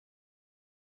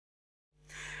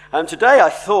Today I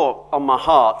thought on my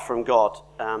heart from God,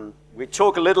 we'd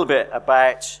talk a little bit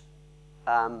about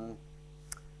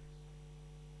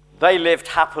they lived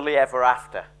happily ever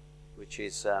after, which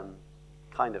is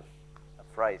kind of a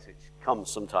phrase which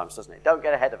comes sometimes, doesn't it? Don't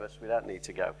get ahead of us, we don't need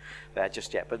to go there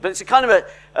just yet. But it's a kind of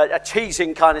a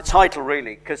teasing kind of title,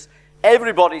 really, because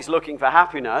everybody's looking for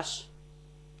happiness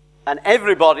and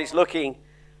everybody's looking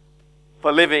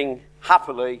for living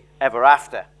happily ever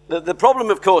after. The problem,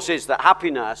 of course, is that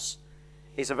happiness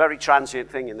is a very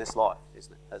transient thing in this life,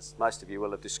 isn't it? As most of you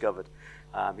will have discovered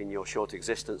in your short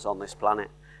existence on this planet.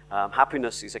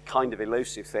 Happiness is a kind of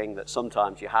elusive thing that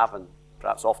sometimes you have and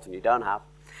perhaps often you don't have.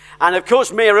 And of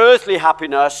course, mere earthly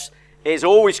happiness is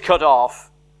always cut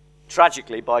off,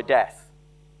 tragically, by death.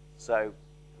 So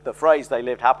the phrase, they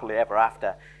lived happily ever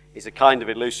after, is a kind of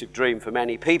elusive dream for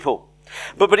many people.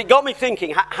 But it got me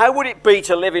thinking, how would it be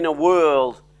to live in a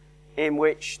world in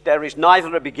which there is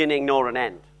neither a beginning nor an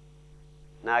end?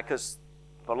 Now, because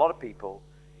for a lot of people,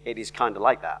 it is kind of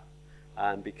like that.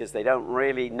 Because they don't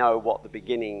really know what the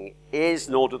beginning is,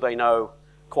 nor do they know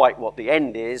quite what the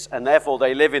end is, and therefore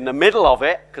they live in the middle of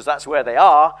it, because that's where they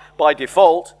are, by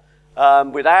default,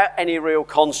 without any real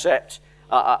concept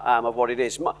of what it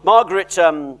is. Margaret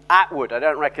Atwood, I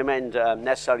don't recommend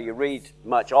necessarily you read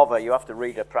much of her. You have to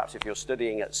read her perhaps if you're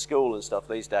studying at school and stuff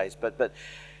these days. But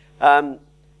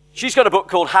she's got a book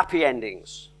called Happy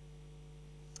Endings,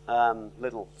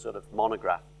 little sort of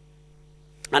monograph.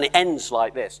 And it ends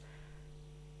like this.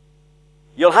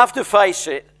 You'll have to face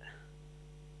it.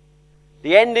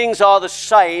 The endings are the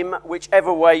same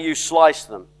whichever way you slice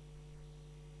them.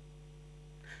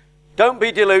 Don't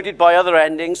be deluded by other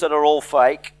endings that are all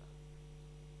fake.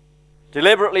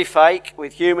 Deliberately fake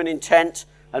with human intent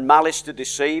and malice to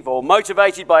deceive, or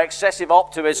motivated by excessive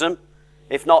optimism,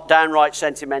 if not downright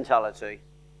sentimentality.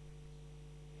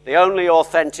 The only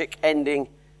authentic ending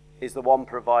is the one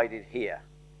provided here.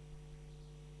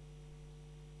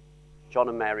 John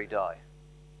and Mary die.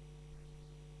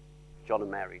 John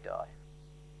and Mary die.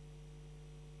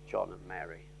 John and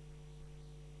Mary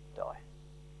die.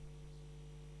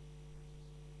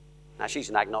 Now, she's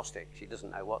an agnostic. She doesn't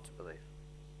know what to believe.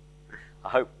 I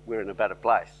hope we're in a better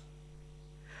place.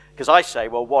 Because I say,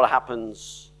 well, what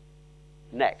happens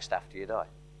next after you die?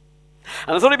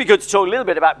 And I thought it'd be good to talk a little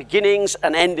bit about beginnings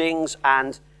and endings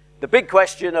and the big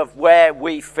question of where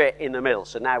we fit in the middle.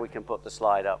 So now we can put the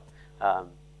slide up.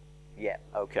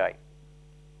 Okay.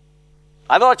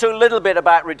 I thought I'd talk a little bit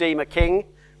about Redeemer King,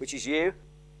 which is you,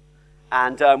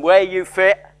 and where you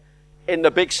fit in the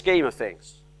big scheme of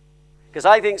things. Because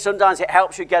I think sometimes it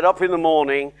helps you get up in the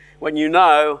morning when you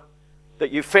know that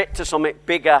you fit to something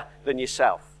bigger than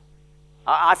yourself.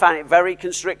 I find it very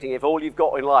constricting if all you've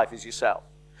got in life is yourself.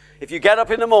 If you get up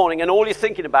in the morning and all you're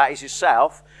thinking about is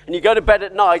yourself, and you go to bed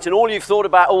at night and all you've thought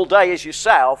about all day is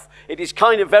yourself, it is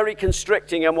kind of very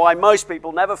constricting, and why most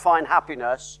people never find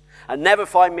happiness and never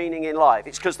find meaning in life.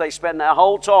 It's because they spend their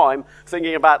whole time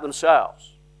thinking about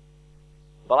themselves.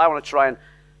 But I want to try and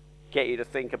get you to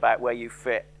think about where you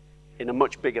fit in a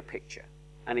much bigger picture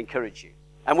and encourage you.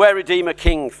 And where Redeemer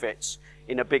King fits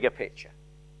in a bigger picture.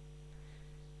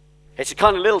 It's a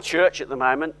kind of little church at the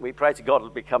moment. We pray to God it'll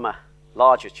become a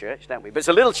larger church, don't we? But it's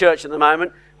a little church at the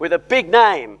moment with a big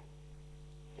name.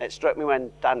 It struck me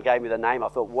when Dan gave me the name. I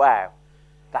thought, wow,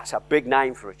 that's a big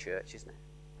name for a church, isn't it?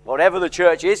 Whatever the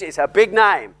church is, it's a big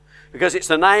name because it's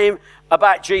the name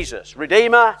about Jesus.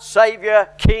 Redeemer, Savior,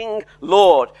 King,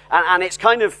 Lord. And it's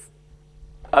kind of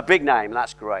a big name, and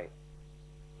that's great.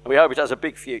 And we hope it has a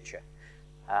big future.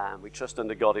 We trust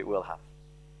under God it will have.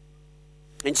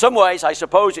 In some ways, I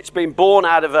suppose it's been born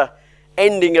out of an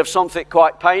ending of something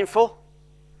quite painful,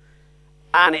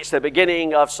 and it's the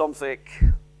beginning of something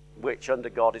which under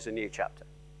God is a new chapter.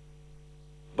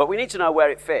 But we need to know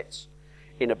where it fits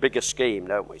in a bigger scheme,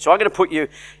 don't we? So I'm going to put you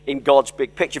in God's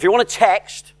big picture. If you want to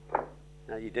text,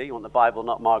 now you do, you want the Bible,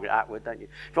 not Margaret Atwood, don't you?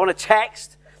 If you want to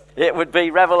text, it would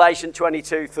be Revelation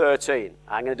 22:13.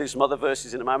 I'm going to do some other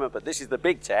verses in a moment, but this is the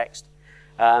big text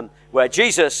where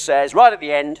Jesus says, right at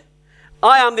the end,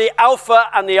 I am the Alpha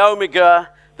and the Omega,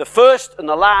 the first and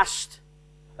the last,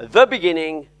 the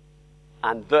beginning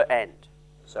and the end.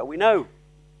 So we know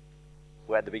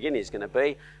where the beginning is going to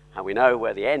be, and we know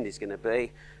where the end is going to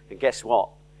be. And guess what?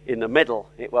 In the middle,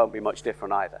 it won't be much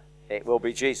different either. It will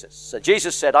be Jesus. So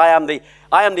Jesus said, I am the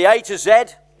A to Z,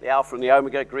 the Alpha and the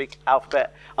Omega, Greek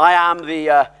alphabet. I am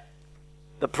the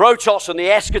protos and the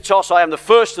eschatos. I am the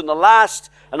first and the last,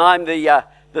 and I'm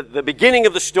the beginning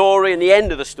of the story and the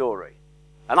end of the story.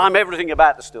 And I'm everything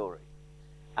about the story.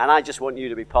 And I just want you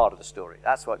to be part of the story.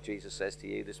 That's what Jesus says to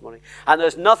you this morning. And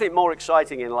there's nothing more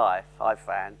exciting in life, I've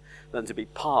found, than to be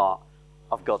part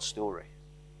of God's story.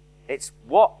 It's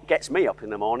what gets me up in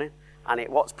the morning, and it's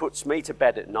what puts me to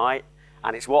bed at night,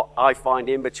 and it's what I find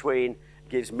in between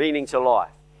gives meaning to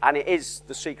life. And it is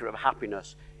the secret of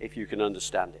happiness if you can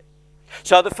understand it.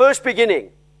 So the first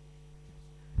beginning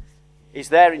is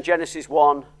there in Genesis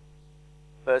 1,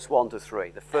 verse 1 to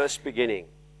 3. The first beginning.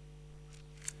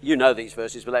 You know these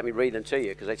verses, but let me read them to you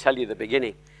because they tell you the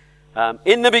beginning.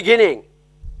 In the beginning,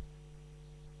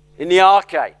 in the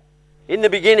arche, in the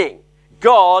beginning,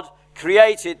 God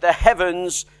created the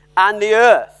heavens and the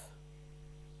earth.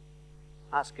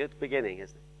 That's a good beginning,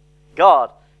 isn't it?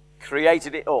 God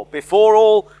created it all. Before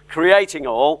all, creating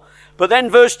all. But then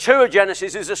verse 2 of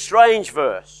Genesis is a strange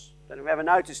verse. Don't know if you ever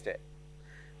noticed it.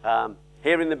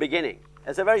 Here in the beginning.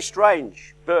 It's a very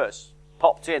strange verse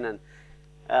popped in, and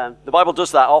the Bible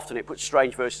does that often. It puts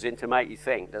strange verses in to make you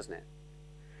think, doesn't it?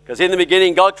 Because in the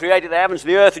beginning, God created the heavens and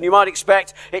the earth, and you might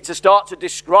expect it to start to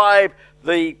describe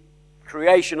the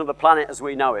creation of the planet as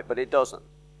we know it, but it doesn't.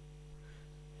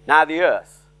 Now the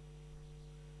earth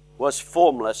was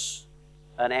formless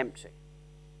and empty.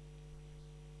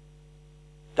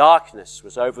 Darkness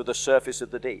was over the surface of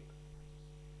the deep,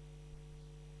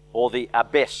 or the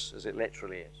abyss, as it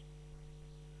literally is.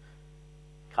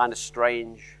 Kind of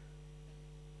strange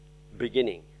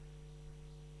beginning,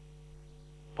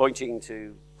 pointing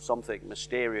to something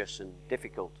mysterious and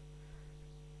difficult.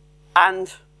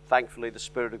 And, thankfully, the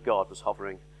Spirit of God was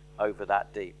hovering over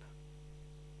that deep.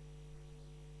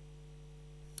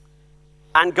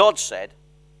 And God said,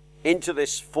 into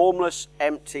this formless,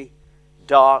 empty,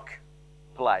 dark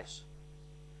place,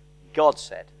 God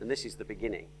said, and this is the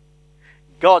beginning,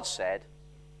 God said,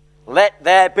 let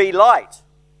there be light.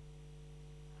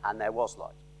 And there was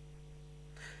light.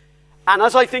 And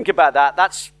as I think about that,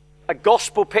 that's a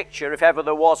gospel picture if ever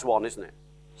there was one, isn't it?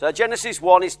 So Genesis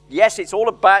 1 is, yes, it's all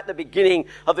about the beginning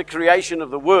of the creation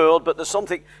of the world, but there's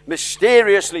something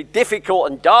mysteriously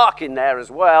difficult and dark in there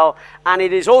as well. And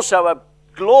it is also a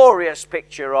glorious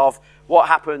picture of what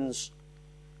happens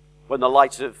when the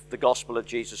light of the gospel of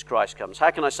Jesus Christ comes.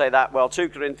 How can I say that? Well, 2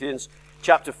 Corinthians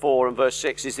chapter 4 and verse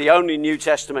 6 is the only New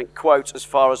Testament quote, as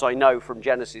far as I know, from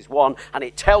Genesis 1, and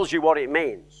it tells you what it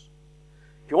means.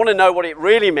 If you want to know what it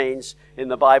really means in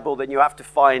the Bible, then you have to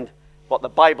find what the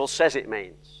Bible says it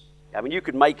means. I mean, you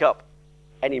could make up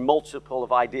any multiple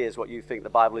of ideas what you think the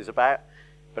Bible is about,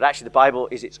 but actually the Bible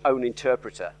is its own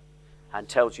interpreter and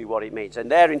tells you what it means.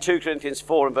 And there in 2 Corinthians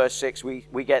 4 and verse 6,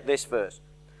 we get this verse.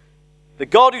 The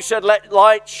God who said, let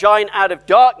light shine out of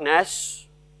darkness,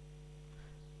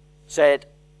 said,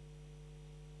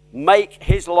 make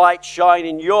his light shine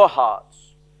in your hearts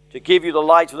to give you the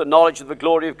light of the knowledge of the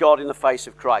glory of God in the face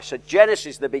of Christ. So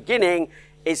Genesis, the beginning,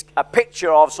 is a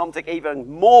picture of something even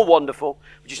more wonderful,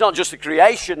 which is not just the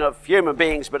creation of human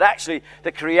beings, but actually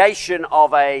the creation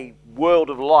of a world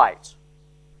of light.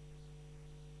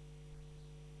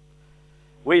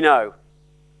 We know,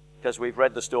 because we've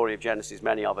read the story of Genesis,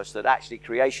 many of us, that actually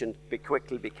creation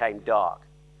quickly became dark.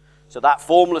 So that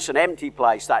formless and empty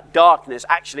place, that darkness,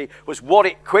 actually was what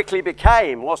it quickly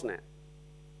became, wasn't it?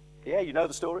 Yeah, you know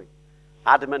the story.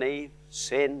 Adam and Eve,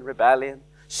 sin, rebellion,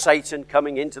 Satan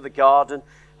coming into the garden,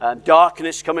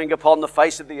 darkness coming upon the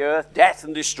face of the earth, death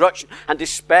and destruction and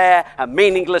despair and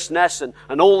meaninglessness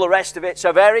and all the rest of it.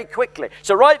 So very quickly.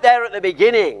 So right there at the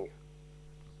beginning,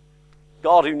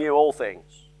 God who knew all things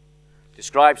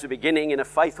describes the beginning in a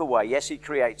faithful way. Yes, he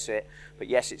creates it, but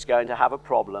yes, it's going to have a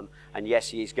problem, and yes,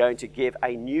 he is going to give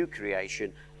a new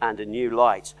creation and a new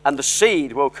light. And the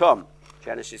seed will come.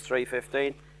 Genesis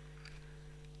 3:15.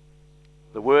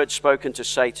 The word spoken to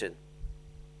Satan.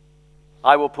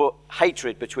 I will put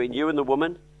hatred between you and the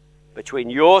woman, between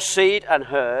your seed and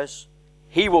hers.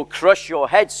 He will crush your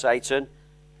head, Satan,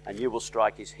 and you will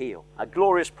strike his heel. A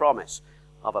glorious promise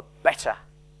of a better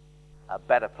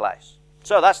place.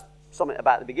 So that's something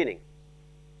about the beginning.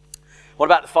 What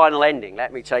about the final ending?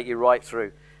 Let me take you right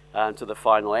through to the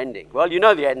final ending. Well, you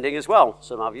know the ending as well,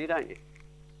 some of you, don't you?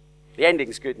 The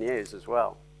ending's good news as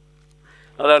well.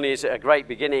 Not only is it a great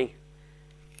beginning,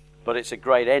 but it's a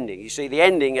great ending. You see, the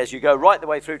ending, as you go right the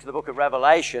way through to the book of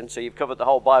Revelation, so you've covered the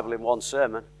whole Bible in one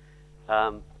sermon,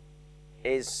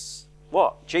 is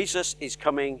what? Jesus is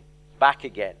coming back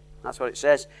again. That's what it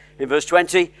says in verse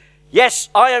 20. Yes,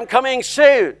 I am coming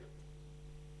soon.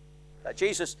 That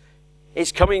Jesus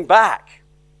is coming back.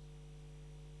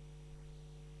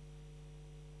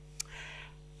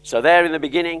 So there in the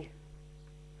beginning,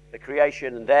 the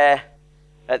creation, and there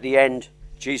at the end,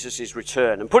 Jesus'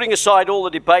 return. And putting aside all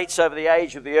the debates over the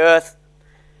age of the earth,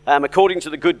 according to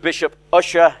the good Bishop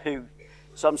Ussher, who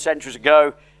some centuries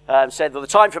ago said that the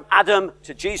time from Adam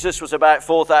to Jesus was about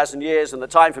 4,000 years, and the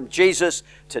time from Jesus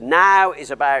to now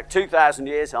is about 2,000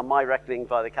 years on my reckoning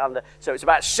by the calendar. So it's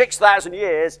about 6,000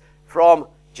 years from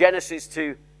Genesis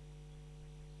to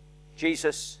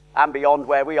Jesus and beyond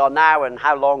where we are now, and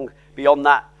how long beyond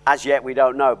that, as yet, we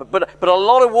don't know. But a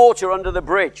lot of water under the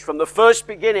bridge from the first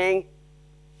beginning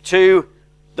to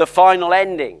the final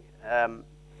ending.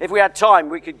 If we had time,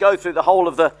 we could go through the whole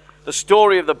of the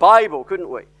story of the Bible, couldn't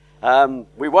we?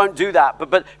 We won't do that.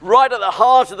 But right at the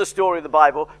heart of the story of the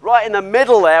Bible, right in the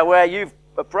middle there where you've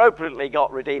appropriately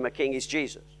got Redeemer King, is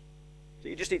Jesus. So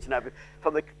you just need to know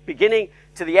from the beginning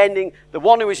to the ending, the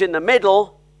one who is in the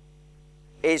middle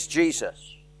is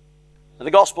Jesus. And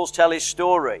the Gospels tell his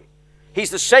story.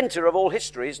 He's the center of all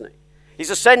history, isn't he? He's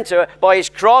the center by his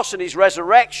cross and his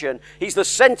resurrection. He's the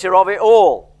center of it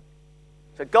all.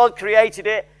 So God created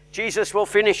it. Jesus will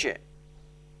finish it.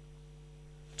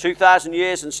 2,000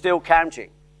 years and still counting.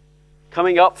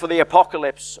 Coming up for the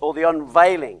apocalypse or the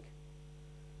unveiling.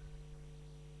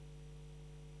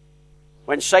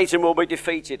 When Satan will be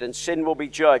defeated and sin will be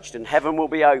judged and heaven will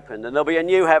be opened, and there'll be a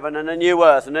new heaven and a new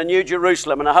earth and a new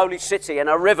Jerusalem and a holy city and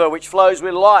a river which flows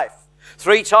with life.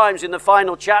 3 times in the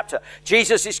final chapter.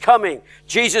 Jesus is coming.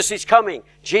 Jesus is coming.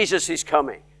 Jesus is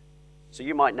coming. So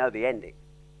you might know the ending.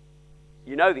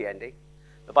 You know the ending.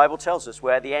 The Bible tells us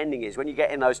where the ending is. When you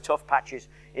get in those tough patches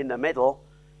in the middle,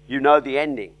 you know the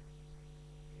ending.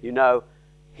 You know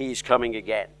he's coming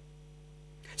again.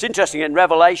 It's interesting in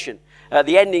Revelation,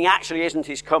 the ending actually isn't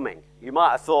his coming. You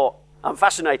might have thought, I'm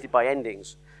fascinated by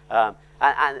endings, and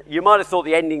you might have thought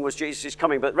the ending was Jesus'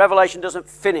 coming, but Revelation doesn't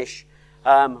finish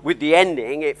with the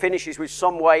ending. It finishes with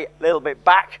some way a little bit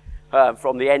back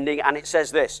from the ending, and it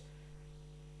says this: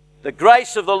 the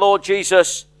grace of the Lord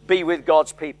Jesus be with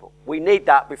God's people. We need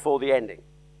that before the ending.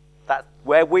 That's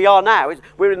where we are now.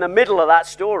 We're in the middle of that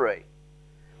story.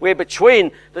 We're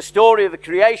between the story of the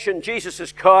creation. Jesus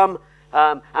has come,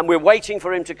 and we're waiting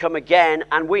for him to come again,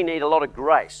 and we need a lot of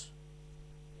grace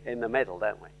in the middle,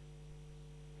 don't we?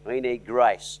 We need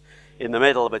grace in the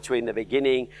middle between the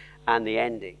beginning and the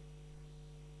ending.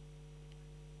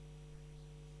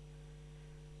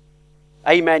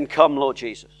 Amen. Come, Lord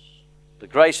Jesus. The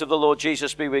grace of the Lord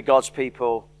Jesus be with God's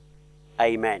people.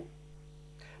 Amen.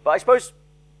 But I suppose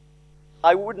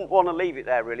I wouldn't want to leave it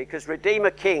there, really, because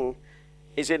Redeemer King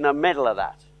is in the middle of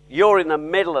that. You're in the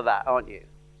middle of that, aren't you?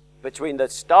 Between the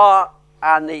start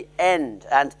and the end.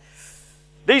 And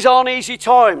these aren't easy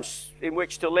times in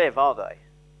which to live, are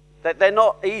they? They're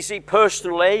not easy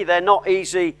personally. They're not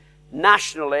easy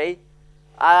nationally.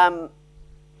 They're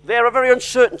very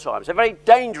uncertain times. They're very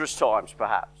dangerous times,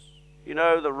 perhaps. You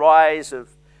know, the rise of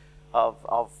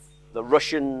the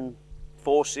Russian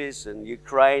forces and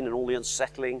Ukraine and all the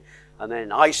unsettling, and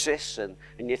then ISIS, and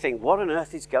you think, what on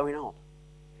earth is going on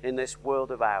in this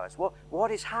world of ours? What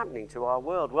is happening to our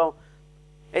world? Well,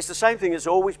 it's the same thing that's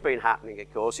always been happening,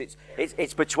 of course.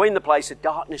 It's between the place of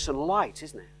darkness and light,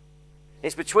 isn't it?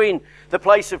 It's between the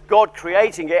place of God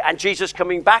creating it and Jesus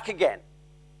coming back again.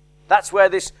 That's where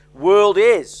this world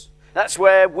is. That's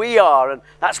where we are, and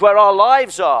that's where our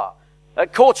lives are.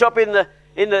 Caught up in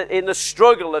the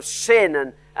struggle of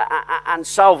sin and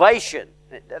salvation.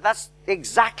 That's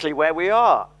exactly where we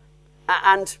are.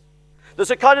 And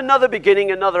there's a kind of another beginning,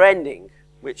 another ending,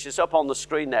 which is up on the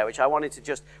screen there, which I wanted to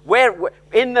just... Where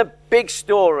in the big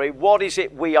story, what is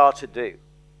it we are to do?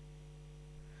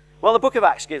 Well, the book of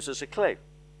Acts gives us a clue.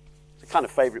 It's a kind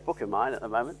of favourite book of mine at the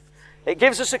moment. It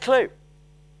gives us a clue.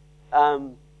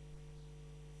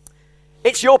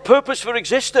 It's your purpose for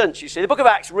existence, you see. The book of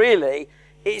Acts really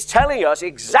is telling us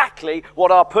exactly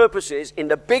what our purpose is in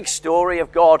the big story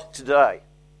of God today.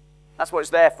 That's what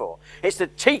it's there for. It's to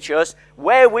teach us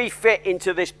where we fit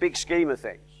into this big scheme of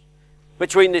things.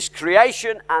 Between this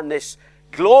creation and this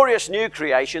glorious new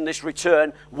creation, this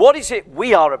return, what is it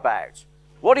we are about?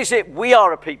 What is it we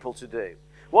are a people to do?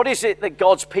 What is it that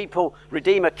God's people,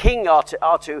 Redeemer King, are to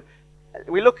So if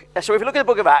you look at the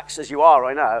book of Acts, as you are,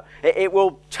 I know, it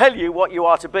will tell you what you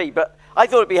are to be. But I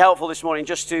thought it'd be helpful this morning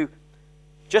just to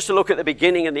look at the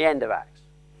beginning and the end of Acts,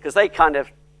 because they kind of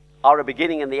are a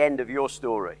beginning and the end of your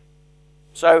story.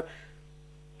 So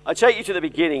I take you to the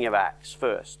beginning of Acts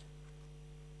first.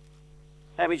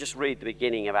 Let me just read the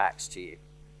beginning of Acts to you.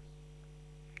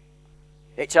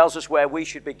 It tells us where we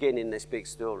should begin in this big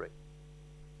story.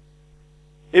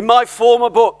 In my former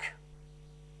book,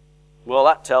 well,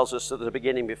 that tells us that there's a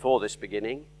beginning before this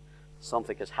beginning.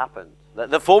 Something has happened.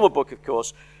 The former book, of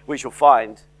course, we shall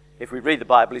find, if we read the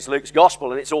Bible, is Luke's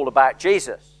Gospel, and it's all about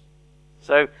Jesus.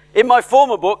 So, in my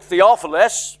former book,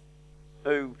 Theophilus,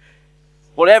 who,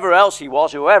 whoever else he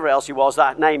was,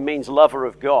 that name means lover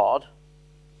of God.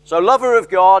 So, lover of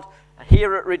God,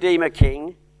 here at Redeemer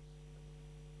King,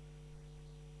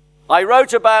 I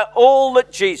wrote about all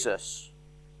that Jesus.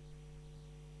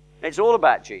 It's all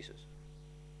about Jesus.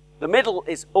 The middle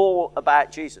is all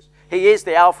about Jesus. He is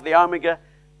the Alpha, the Omega,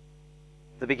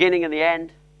 the beginning and the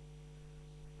end,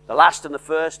 the last and the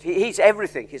first. He's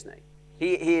everything, isn't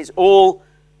he? He is all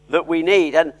that we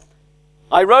need. And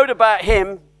I wrote about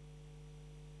him.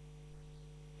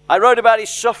 I wrote about his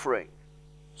suffering,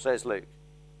 says Luke.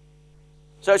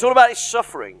 So it's all about his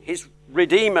suffering, his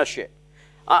redeemership.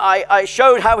 I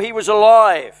showed how he was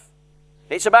alive.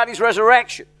 It's about his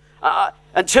resurrection.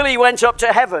 Until he went up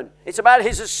to heaven. It's about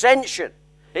his ascension.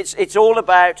 It's all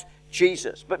about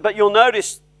Jesus. But you'll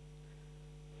notice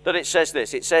that it says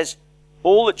this. It says,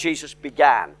 all that Jesus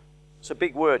began. It's a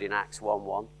big word in Acts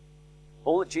 1:1.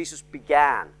 All that Jesus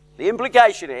began. The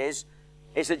implication is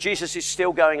that Jesus is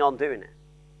still going on doing it.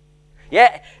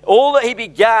 Yeah, all that he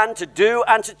began to do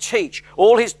and to teach,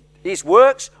 all his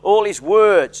works, all his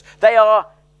words, they are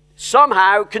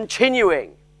somehow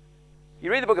continuing.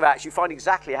 You read the book of Acts, you find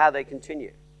exactly how they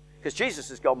continue. Because Jesus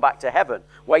has gone back to heaven,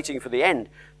 waiting for the end.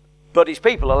 But his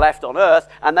people are left on earth,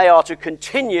 and they are to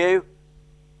continue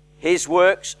his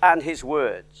works and his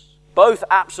words. Both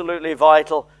absolutely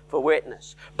vital for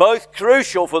witness. Both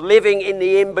crucial for living in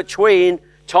the in-between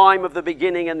time of the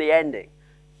beginning and the ending.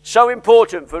 So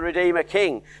important for Redeemer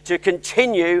King to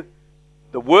continue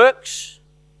the works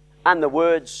and the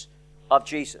words of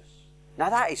Jesus. Now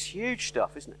that is huge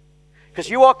stuff, isn't it? Because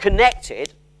you are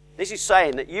connected. This is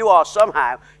saying that you are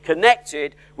somehow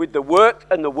connected with the work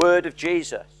and the word of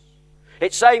Jesus.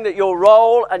 It's saying that your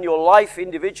role and your life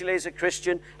individually as a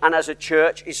Christian and as a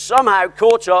church is somehow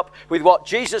caught up with what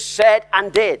Jesus said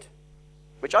and did.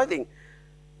 Which I think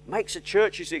makes a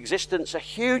church's existence a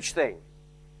huge thing.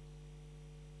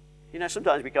 You know,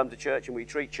 sometimes we come to church and we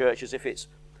treat church as if it's,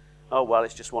 oh, well,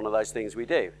 it's just one of those things we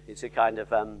do. It's a kind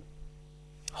of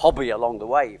hobby along the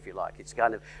way, if you like. It's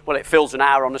kind of, well, it fills an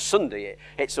hour on a Sunday.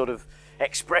 It sort of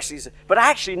expresses. But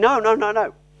actually,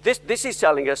 no. This is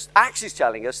telling us, Acts is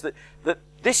telling us that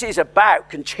this is about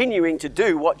continuing to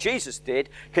do what Jesus did,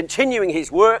 continuing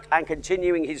his work and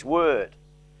continuing his word.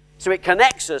 So it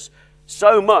connects us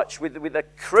so much with a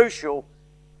crucial,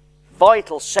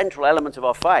 vital, central element of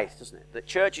our faith, doesn't it? That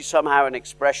church is somehow an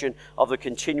expression of the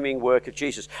continuing work of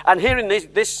Jesus. And here in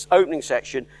this opening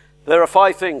section, there are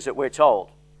 5 things that we're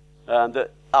told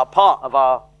that are part of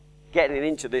our getting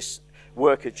into this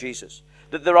work of Jesus.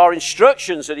 That there are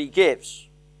instructions that he gives.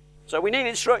 So we need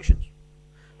instructions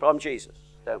from Jesus,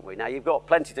 don't we? Now, you've got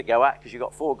plenty to go at because you've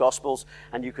got 4 Gospels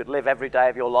and you could live every day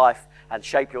of your life and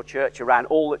shape your church around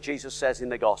all that Jesus says in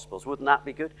the Gospels. Wouldn't that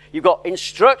be good? You've got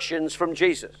instructions from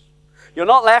Jesus. You're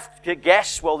not left to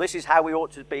guess, well, this is how we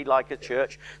ought to be like a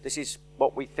church. This is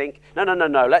what we think.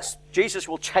 No. Jesus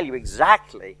will tell you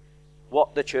exactly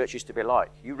what the church is to be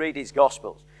like. You read his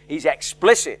Gospels. He's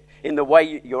explicit in the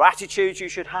way your attitudes you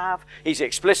should have. He's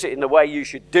explicit in the way you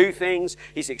should do things.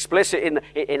 He's explicit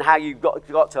in how you've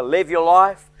got to live your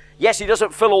life. Yes, he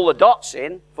doesn't fill all the dots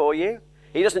in for you.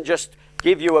 He doesn't just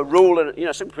give you a rule,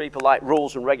 and some people like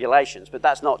rules and regulations, but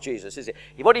that's not Jesus, is it?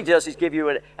 What he does is give you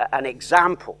an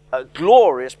example, a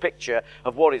glorious picture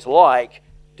of what it's like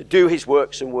to do his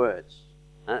works and words.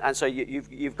 And so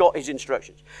you've got his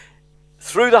instructions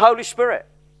through the Holy Spirit,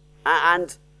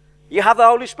 and you have the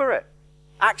Holy Spirit.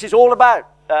 Acts is all about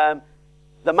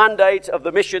the mandate of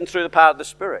the mission through the power of the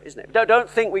Spirit, isn't it? Don't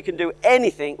think we can do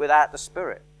anything without the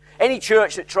Spirit. Any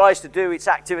church that tries to do its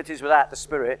activities without the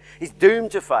Spirit is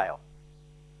doomed to fail.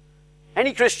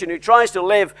 Any Christian who tries to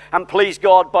live and please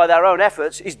God by their own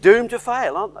efforts is doomed to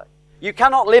fail, aren't they? You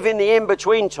cannot live in the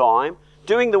in-between time,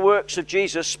 doing the works of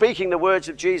Jesus, speaking the words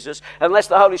of Jesus, unless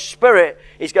the Holy Spirit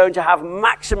is going to have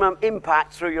maximum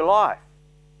impact through your life.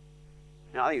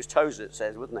 You know, I think it was Tozer that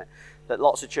says, wasn't it, that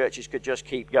lots of churches could just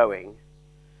keep going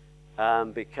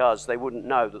because they wouldn't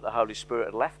know that the Holy Spirit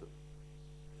had left them.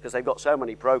 Because they've got so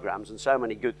many programs and so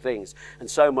many good things and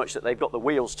so much that they've got the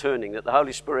wheels turning that the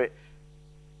Holy Spirit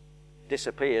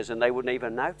disappears and they wouldn't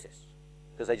even notice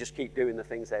because they just keep doing the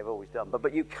things they've always done.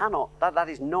 But you cannot, that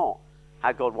is not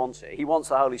how God wants it. He wants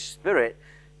the Holy Spirit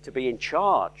to be in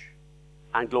charge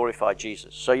and glorify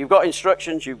Jesus. So you've got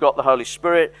instructions, you've got the Holy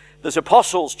Spirit. There's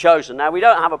apostles chosen. Now, we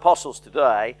don't have apostles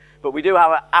today, but we do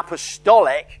have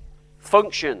apostolic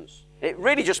functions. It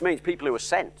really just means people who are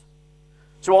sent.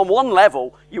 So on one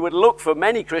level, you would look for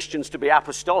many Christians to be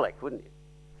apostolic, wouldn't you?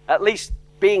 At least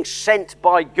being sent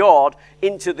by God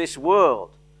into this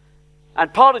world.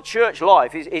 And part of church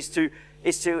life is to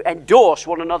endorse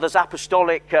one another's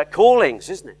apostolic callings,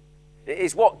 isn't it? It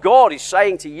is what God is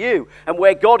saying to you and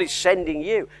where God is sending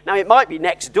you. Now, it might be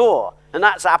next door And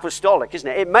that's apostolic, isn't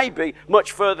it? It may be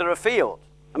much further afield.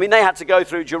 I mean, they had to go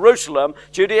through Jerusalem,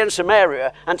 Judea and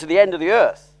Samaria, and to the end of the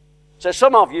earth. So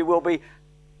some of you will be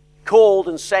called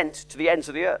and sent to the ends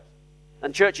of the earth.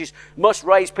 And churches must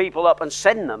raise people up and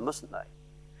send them, mustn't they?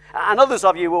 And others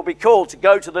of you will be called to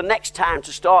go to the next town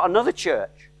to start another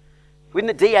church. Within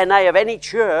the DNA of any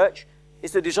church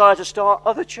is the desire to start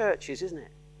other churches, isn't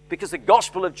it? Because the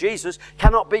gospel of Jesus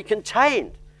cannot be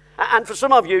contained. And for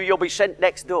some of you, you'll be sent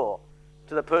next door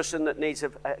to the person that needs a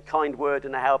kind word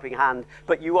and a helping hand.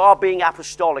 But you are being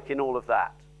apostolic in all of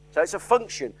that. So it's a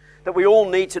function that we all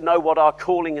need to know what our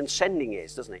calling and sending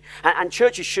is, doesn't it? And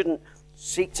churches shouldn't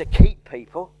seek to keep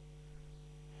people.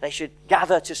 They should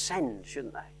gather to send,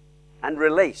 shouldn't they? And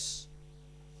release,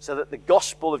 so that the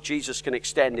gospel of Jesus can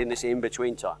extend in this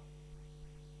in-between time.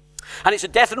 And it's a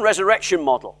death and resurrection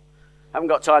model. I haven't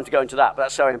got time to go into that, but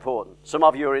that's so important. Some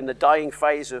of you are in the dying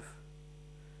phase of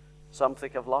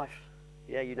something of life.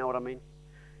 Yeah, you know what I mean?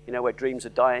 You know, where dreams are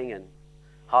dying and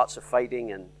hearts are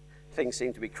fading and things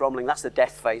seem to be crumbling. That's the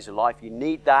death phase of life. You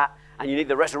need that, and you need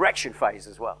the resurrection phase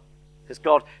as well. Because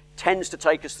God tends to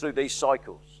take us through these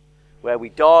cycles where we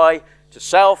die to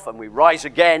self and we rise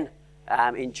again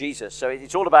in Jesus. So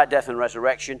it's all about death and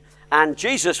resurrection. And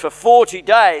Jesus, for 40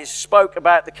 days, spoke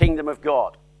about the kingdom of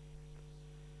God.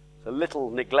 It's a little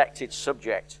neglected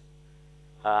subject.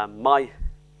 My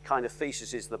kind of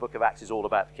thesis is the book of Acts is all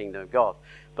about the kingdom of God.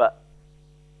 But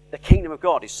the kingdom of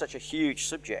God is such a huge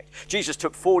subject. Jesus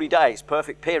took 40 days,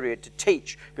 perfect period, to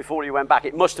teach before he went back.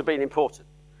 It must have been important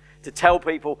to tell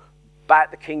people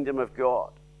about the kingdom of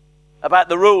God, about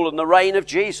the rule and the reign of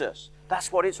Jesus. That's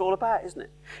what it's all about, isn't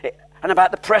it? And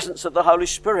about the presence of the Holy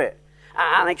Spirit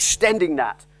and extending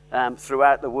that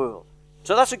throughout the world.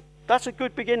 So that's a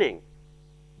good beginning.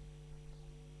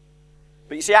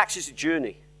 But you see, Acts is a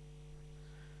journey.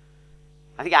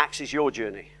 I think Acts is your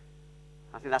journey.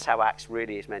 I think that's how Acts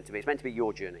really is meant to be. It's meant to be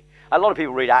your journey. A lot of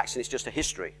people read Acts and it's just a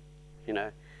history. You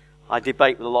know, I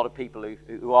debate with a lot of people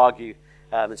who argue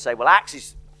and say, well, Acts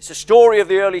it's a story of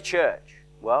the early church.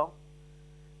 Well,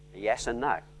 yes and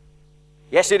no.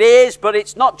 Yes, it is, but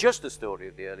it's not just a story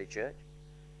of the early church.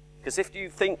 Because if you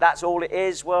think that's all it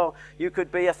is, well, you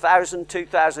could be 1,000,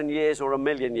 2,000 years or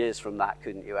 1,000,000 years from that,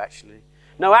 couldn't you, actually?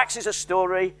 No, Acts is a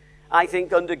story, I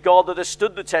think, under God that has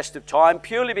stood the test of time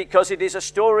purely because it is a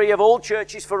story of all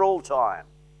churches for all time.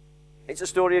 It's a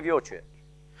story of your church.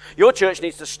 Your church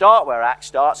needs to start where Acts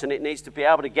starts, and it needs to be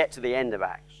able to get to the end of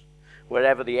Acts,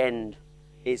 wherever the end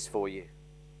is for you.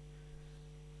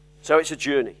 So it's a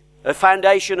journey, a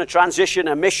foundation, a transition,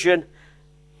 a mission,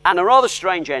 and a rather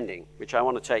strange ending, which I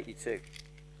want to take you to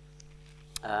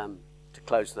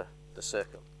close the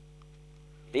circle.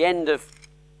 The end of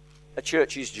a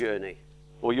church's journey,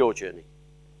 or your journey.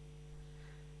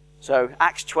 So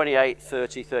Acts 28,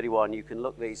 30, 31, you can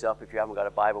look these up if you haven't got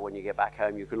a Bible when you get back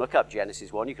home. You can look up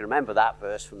Genesis 1. You can remember that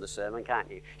verse from the sermon, can't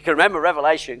you? You can remember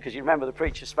Revelation because you remember the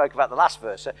preacher spoke about the last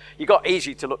verse. So you've got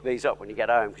easy to look these up when you get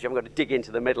home because you haven't got to dig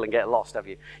into the middle and get lost, have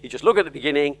you? You just look at the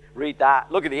beginning, read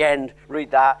that. Look at the end,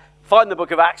 read that. Find the book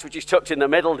of Acts, which is tucked in the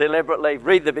middle deliberately.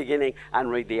 Read the beginning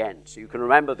and read the end. So you can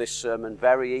remember this sermon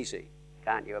very easy,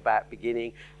 can't you, about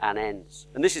beginning and ends.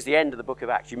 And this is the end of the book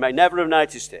of Acts. You may never have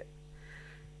noticed it.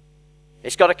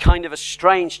 It's got a kind of a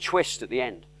strange twist at the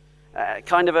end.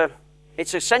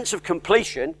 It's a sense of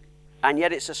completion, and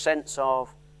yet it's a sense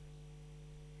of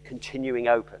continuing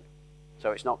open. So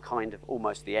it's not kind of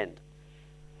almost the end.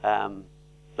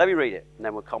 Let me read it, and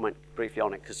then we'll comment briefly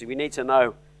on it, because we need to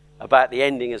know about the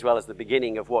ending as well as the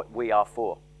beginning of what we are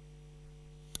for.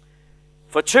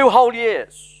 For 2 whole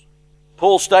years,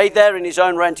 Paul stayed there in his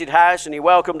own rented house, and he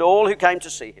welcomed all who came to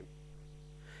see him.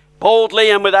 Boldly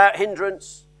and without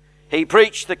hindrance, he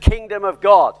preached the kingdom of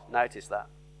God. Notice that.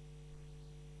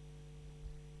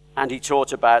 And he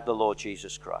taught about the Lord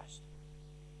Jesus Christ.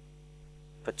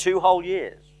 For 2 whole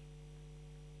years.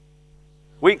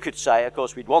 We could say, of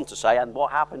course we'd want to say, and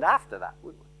what happened after that,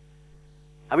 wouldn't we?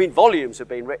 I mean, volumes have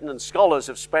been written and scholars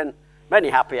have spent many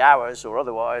happy hours or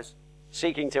otherwise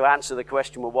seeking to answer the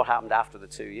question, well, what happened after the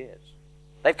 2 years?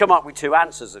 They've come up with 2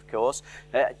 answers, of course,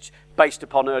 based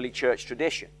upon early church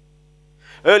tradition.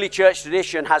 Early church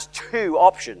tradition has 2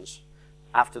 options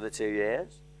after the 2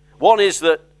 years. One is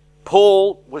that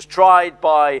Paul was tried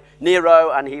by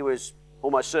Nero and he was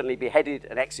almost certainly beheaded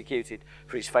and executed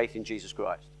for his faith in Jesus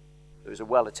Christ. There is a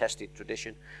well-attested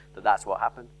tradition that that's what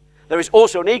happened. There is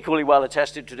also an equally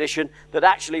well-attested tradition that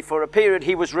actually for a period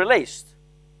he was released,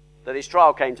 that his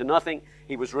trial came to nothing.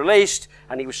 He was released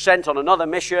and he was sent on another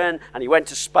mission and he went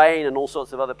to Spain and all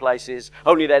sorts of other places,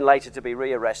 only then later to be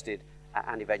rearrested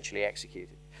and eventually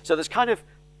executed. So there's kind of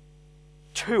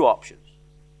 2 options.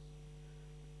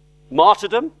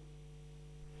 martyrdom,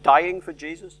 dying for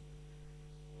Jesus,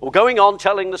 or going on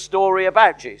telling the story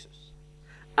about Jesus.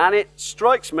 And it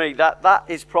strikes me that that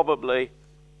is probably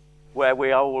where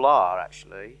we all are,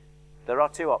 actually. There are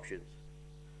two options,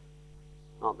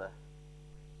 aren't there?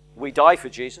 We die for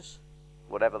Jesus,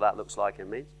 whatever that looks like and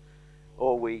means,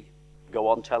 or we go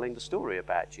on telling the story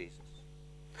about Jesus.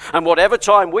 And whatever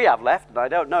time we have left, and I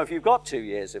don't know if you've got 2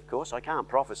 years, of course. I can't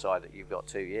prophesy that you've got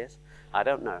 2 years. I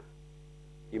don't know.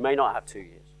 You may not have 2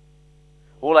 years.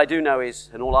 All I do know is,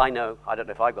 and all I know, I don't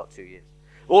know if I've got 2 years.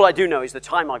 All I do know is the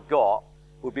time I've got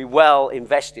would be well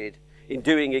invested in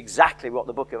doing exactly what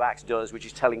the book of Acts does, which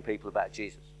is telling people about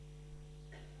Jesus.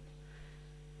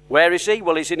 Where is he?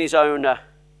 Well, he's in his own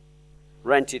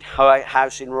rented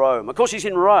house in Rome. Of course, he's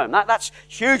in Rome. That's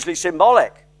hugely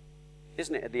symbolic,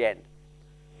 isn't it, at the end?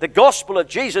 The gospel of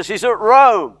Jesus is at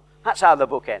Rome. That's how the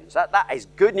book ends. That is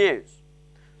good news.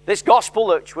 This gospel,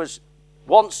 which was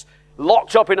once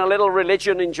locked up in a little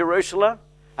religion in Jerusalem,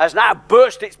 has now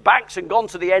burst its banks and gone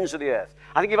to the ends of the earth.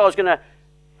 I think if I was going to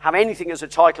have anything as a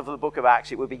title for the book of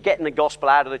Acts, it would be getting the gospel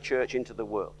out of the church into the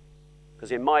world.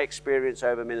 Because in my experience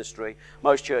over ministry,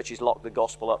 most churches lock the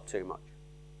gospel up too much.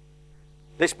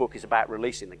 This book is about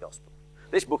releasing the gospel.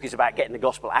 This book is about getting the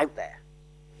gospel out there.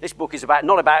 This book is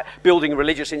not about building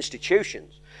religious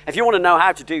institutions. If you want to know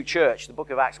how to do church, the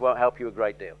book of Acts won't help you a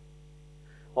great deal.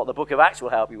 What the book of Acts will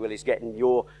help you with is getting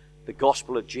the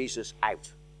gospel of Jesus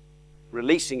out.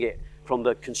 Releasing it from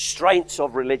the constraints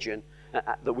of religion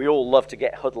that we all love to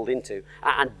get huddled into,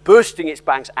 and bursting its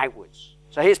banks outwards.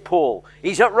 So here's Paul.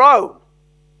 He's at Rome.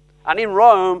 And in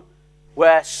Rome,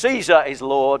 where Caesar is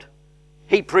Lord,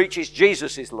 he preaches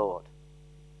Jesus is Lord.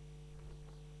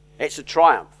 It's a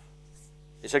triumph.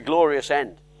 It's a glorious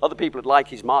end. Other people would like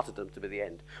his martyrdom to be the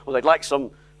end, or they'd like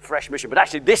some fresh mission. But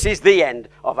actually, this is the end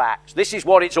of Acts. This is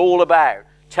what it's all about.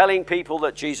 Telling people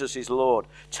that Jesus is Lord.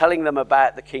 Telling them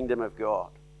about the kingdom of God.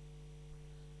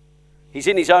 He's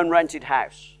in his own rented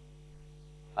house.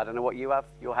 I don't know what you have.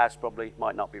 Your house probably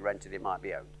might not be rented. It might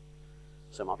be owned.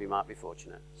 Some of you might be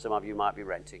fortunate. Some of you might be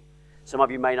renting. Some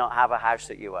of you may not have a house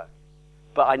that you own.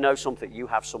 But I know something. You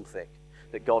have something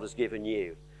that God has given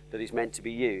you that is meant to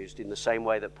be used in the same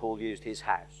way that Paul used his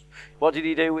house. What did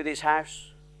he do with his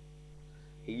house?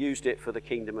 He used it for the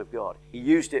kingdom of God. He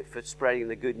used it for spreading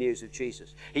the good news of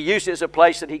Jesus. He used it as a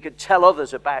place that he could tell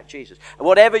others about Jesus. And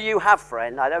whatever you have,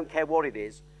 friend, I don't care what it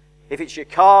is, if it's your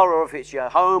car or if it's your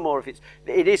home or if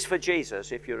it is for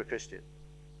Jesus if you're a Christian.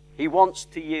 He wants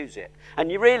to use it.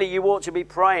 And you ought to be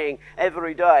praying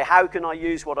every day, how can I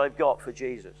use what I've got for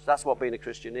Jesus? That's what being a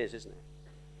Christian is, isn't it?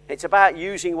 It's about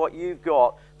using what you've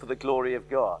got for the glory of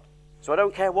God. So I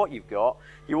don't care what you've got.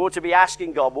 You ought to be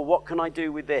asking God, well, what can I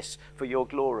do with this for your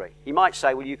glory? He might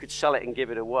say, well, you could sell it and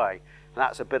give it away. And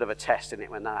that's a bit of a test, isn't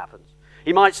it, when that happens?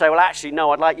 He might say, well, actually,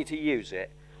 no, I'd like you to use it.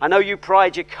 I know you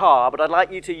pride your car, but I'd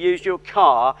like you to use your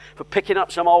car for picking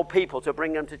up some old people to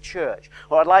bring them to church.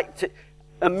 Or I'd like to,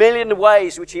 a million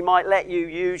ways which he might let you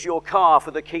use your car for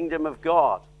the kingdom of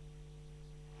God.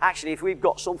 Actually, if we've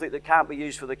got something that can't be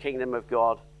used for the kingdom of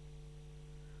God,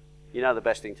 you know the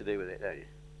best thing to do with it, don't you?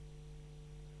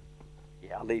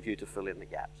 Yeah, I'll leave you to fill in the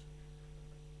gaps.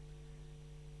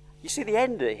 You see, the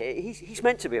end here, he's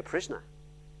meant to be a prisoner.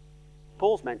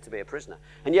 Paul's meant to be a prisoner.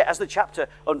 And yet, as the chapter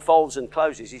unfolds and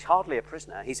closes, he's hardly a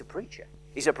prisoner. He's a preacher.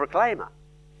 He's a proclaimer.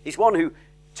 He's one who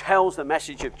tells the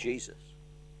message of Jesus.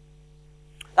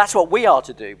 That's what we are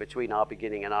to do between our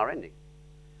beginning and our ending.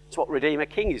 It's what Redeemer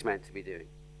King is meant to be doing.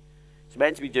 It's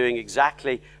meant to be doing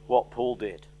exactly what Paul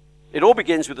did. It all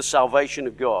begins with the salvation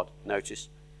of God. Notice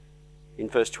in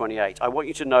verse 28. I want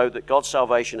you to know that God's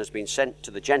salvation has been sent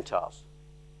to the Gentiles.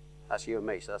 That's you and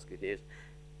me, so that's good news.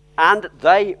 And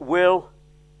they will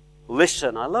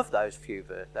listen. I love those few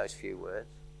words.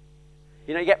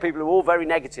 You know, you get people who are all very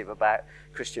negative about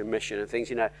Christian mission and things,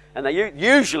 you know, and they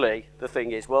usually the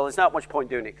thing is, well, there's not much point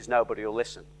doing it because nobody will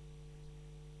listen.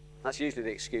 That's usually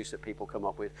the excuse that people come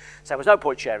up with. So there's no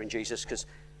point sharing Jesus because,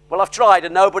 well, I've tried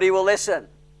and nobody will listen.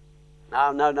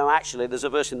 No, actually, there's a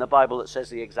verse in the Bible that says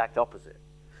the exact opposite.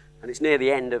 And it's near the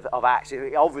end of Acts.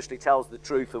 It obviously tells the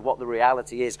truth of what the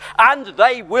reality is. And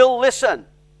they will listen.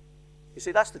 You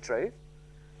see, that's the truth.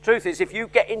 Truth is, if you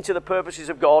get into the purposes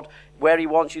of God where he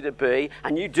wants you to be,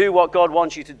 and you do what God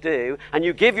wants you to do, and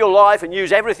you give your life and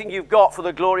use everything you've got for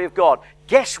the glory of God,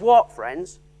 guess what,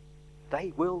 friends?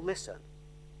 They will listen.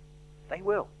 They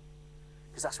will.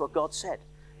 Because that's what God said.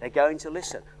 They're going to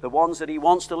listen. The ones that he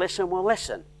wants to listen will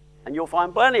listen. And you'll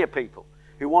find plenty of people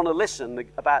who want to listen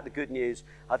about the good news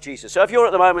of Jesus. So if you're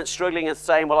at the moment struggling and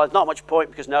saying, well, there's not much point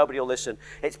because nobody will listen,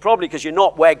 it's probably because you're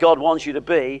not where God wants you to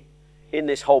be in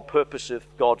this whole purpose of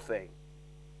God thing.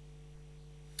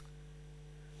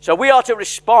 So we are to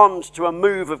respond to a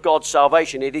move of God's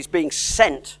salvation. It is being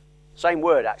sent. Same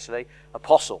word, actually.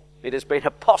 Apostle. It has been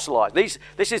apostolized.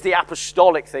 This is the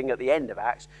apostolic thing at the end of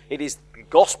Acts. The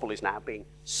gospel is now being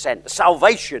sent. The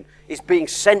salvation is being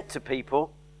sent to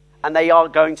people, and they are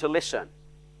going to listen.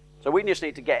 So we just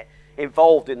need to get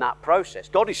involved in that process.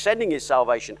 God is sending his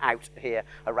salvation out here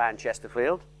around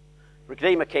Chesterfield.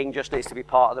 Redeemer King just needs to be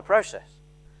part of the process,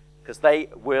 because they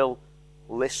will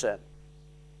listen.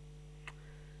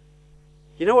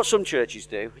 You know what some churches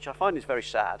do, which I find is very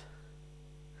sad?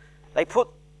 They put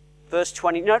verse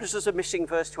 20, notice there's a missing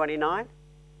verse 29.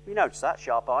 You notice that,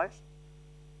 sharp eyes?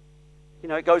 You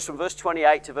know, it goes from verse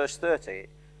 28 to verse 30.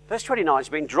 Verse 29 has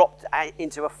been dropped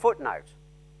into a footnote.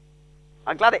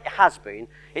 I'm glad it has been.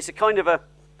 It's a kind of an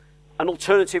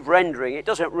alternative rendering. It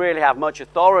doesn't really have much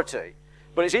authority.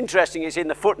 But it's interesting, it's in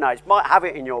the footnotes. You might have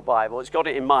it in your Bible. It's got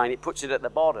it in mine. It puts it at the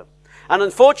bottom. And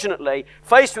unfortunately,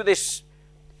 faced with this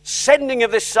sending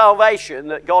of this salvation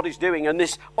that God is doing and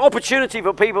this opportunity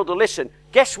for people to listen,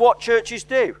 guess what churches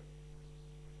do?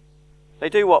 They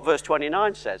do what verse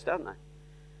 29 says, don't they?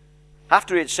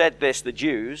 After he had said this, the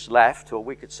Jews left, or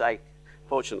we could say,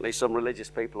 fortunately, some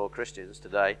religious people or Christians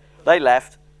today, they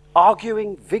left,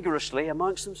 arguing vigorously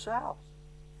amongst themselves,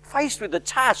 faced with the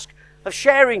task of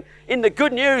sharing in the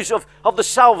good news of the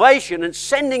salvation and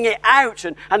sending it out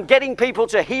and getting people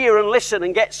to hear and listen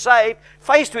and get saved,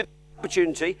 faced with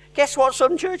opportunity. Guess what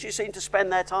some churches seem to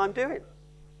spend their time doing?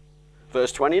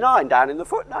 Verse 29 down in the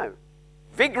footnote.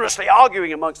 Vigorously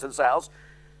arguing amongst themselves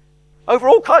over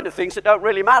all kinds of things that don't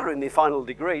really matter in the final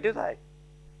degree, do they?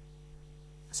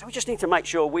 So we just need to make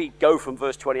sure we go from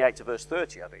verse 28 to verse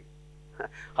 30, I think.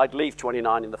 I'd leave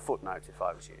 29 in the footnote if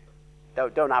I was you.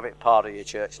 Don't have it part of your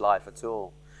church life at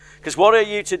all. Because what are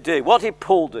you to do? What did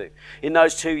Paul do in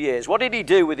those 2 years? What did he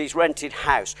do with his rented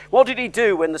house? What did he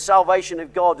do when the salvation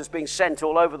of God was being sent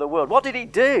all over the world? What did he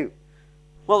do?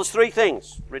 Well, there's 3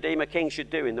 things Redeemer King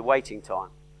should do in the waiting time.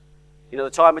 You know,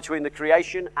 the time between the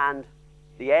creation and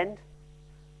the end,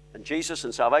 and Jesus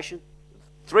and salvation.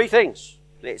 3 things.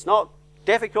 It's not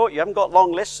difficult. You haven't got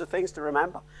long lists of things to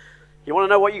remember. You want to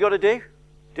know what you've got to do?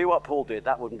 Do what Paul did.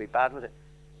 That wouldn't be bad, would it?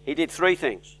 He did 3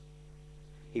 things.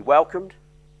 He welcomed,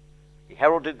 he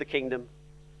heralded the kingdom,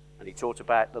 and he taught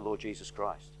about the Lord Jesus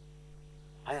Christ.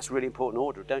 I think that's a really important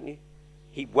order, don't you?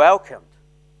 He welcomed.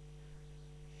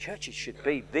 Churches should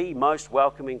be the most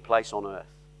welcoming place on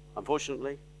earth.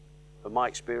 Unfortunately, from my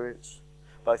experience,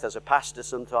 both as a pastor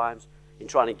sometimes, in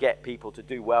trying to get people to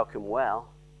do welcome well,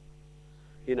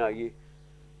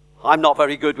 I'm not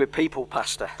very good with people,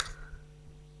 pastor.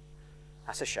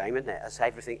 That's a shame, isn't it? As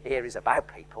everything here is about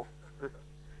people.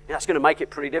 That's going to make it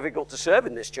pretty difficult to serve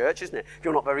in this church, isn't it? If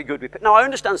you're not very good with people. Now, I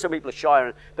understand some people are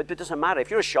shy, but it doesn't matter. If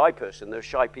you're a shy person, there are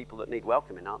shy people that need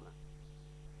welcoming, aren't there?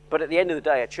 But at the end of the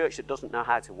day, a church that doesn't know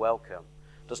how to welcome,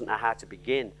 doesn't know how to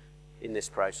begin in this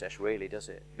process, really, does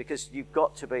it? Because you've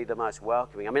got to be the most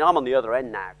welcoming. I mean, I'm on the other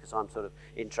end now because I'm sort of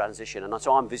in transition, and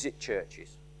so I visit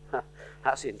churches.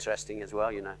 That's interesting as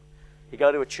well, you know. You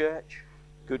go to a church,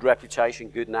 good reputation,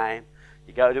 good name.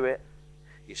 You go to it,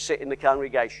 you sit in the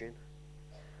congregation.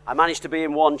 I managed to be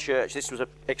in one church. This was an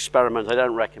experiment. I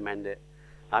don't recommend it.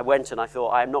 I went and I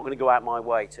thought, I'm not going to go out my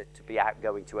way to be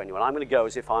outgoing to anyone. I'm going to go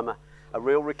as if I'm a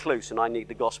real recluse and I need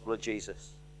the gospel of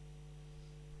Jesus.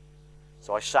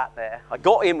 So I sat there. I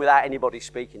got in without anybody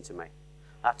speaking to me.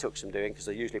 That took some doing because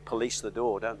they usually police the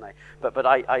door, don't they? But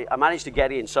I managed to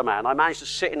get in somehow, and I managed to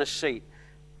sit in a seat,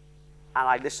 and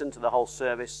I listened to the whole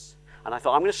service, and I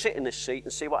thought, I'm going to sit in this seat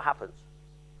and see what happens.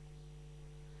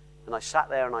 And I sat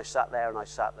there, and I sat there, and I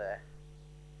sat there.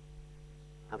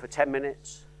 And for 10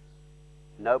 minutes,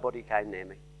 nobody came near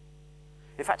me.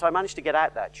 In fact, I managed to get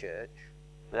out that church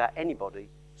without anybody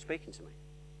speaking to me.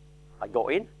 I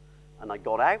got in, and I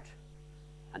got out,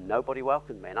 and nobody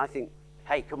welcomed me. And I think,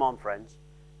 hey, come on, friends.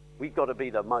 We've got to be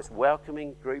the most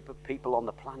welcoming group of people on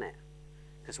the planet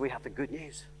because we have the good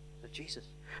news of Jesus.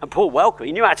 And Paul welcomed.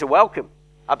 He knew how to welcome.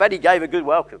 I bet he gave a good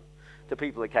welcome to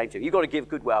people that came to him. You've got to give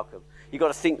good welcome. You've got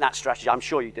to think that strategy. I'm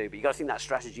sure you do, but you've got to think that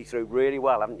strategy through really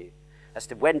well, haven't you? As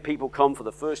to when people come for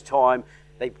the first time,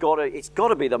 it's got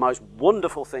to be the most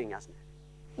wonderful thing, hasn't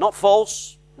it? Not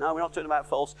false. No, we're not talking about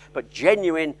false, but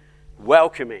genuine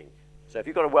welcoming. So if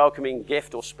you've got a welcoming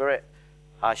gift or spirit,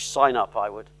 I sign up, I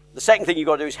would. The second thing you've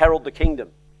got to do is herald the kingdom.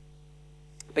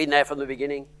 Been there from the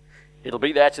beginning. It'll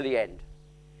be there to the end.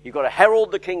 You've got to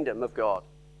herald the kingdom of God.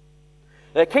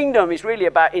 The kingdom is really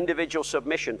about individual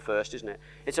submission first, isn't it?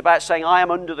 It's about saying, I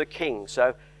am under the king.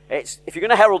 So if you're going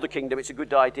to herald the kingdom, it's a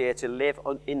good idea to live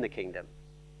in the kingdom.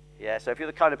 Yeah, so if you're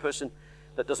the kind of person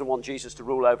that doesn't want Jesus to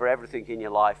rule over everything in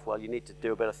your life, well, you need to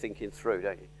do a bit of thinking through,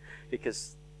 don't you?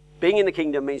 Because Being in the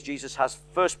kingdom means Jesus has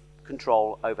first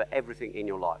control over everything in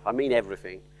your life. I mean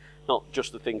everything, not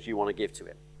just the things you want to give to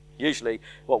him. Usually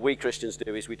what we Christians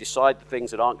do is we decide the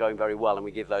things that aren't going very well and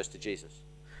we give those to Jesus.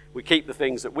 We keep the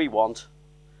things that we want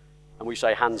and we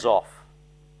say hands off.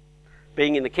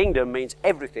 Being in the kingdom means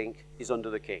everything is under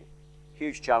the king.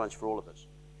 Huge challenge for all of us.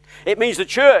 It means the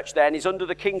church then is under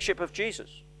the kingship of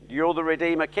Jesus. You're the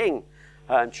Redeemer King,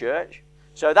 church.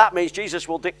 So that means Jesus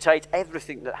will dictate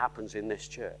everything that happens in this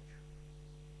church.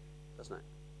 Doesn't it?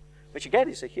 Which again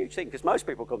is a huge thing, because most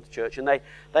people come to church and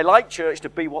they like church to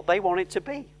be what they want it to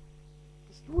be.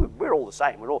 We're all the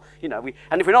same. We're all,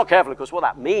 and if we're not careful, of course, what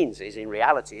that means is, in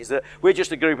reality, is that we're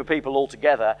just a group of people all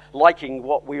together liking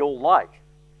what we all like.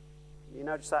 You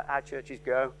notice that how churches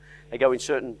go? They go in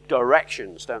certain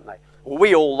directions, don't they? Well,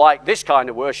 we all like this kind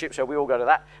of worship, so we all go to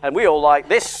that. And we all like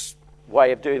this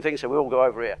way of doing things, so we all go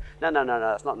over here. No.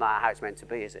 That's not how it's meant to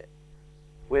be, is it?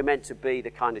 We're meant to be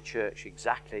the kind of church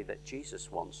exactly that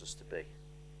Jesus wants us to be.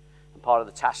 And part of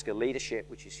the task of leadership,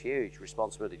 which is huge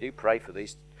responsibility, do pray for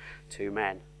these two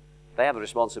men. They have the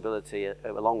responsibility,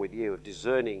 along with you, of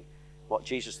discerning what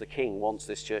Jesus the King wants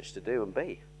this church to do and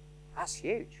be. That's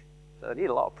huge. So they need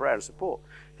a lot of prayer and support,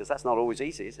 because that's not always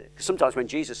easy, is it? Because sometimes when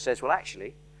Jesus says, well,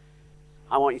 actually,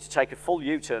 I want you to take a full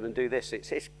U-turn and do this,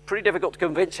 it's pretty difficult to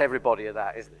convince everybody of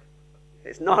that, isn't it?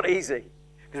 It's not easy,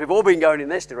 because we've all been going in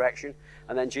this direction,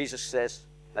 and then Jesus says,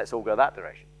 let's all go that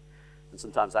direction. And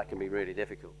sometimes that can be really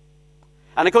difficult.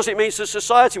 And of course it means that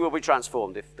society will be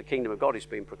transformed if the kingdom of God is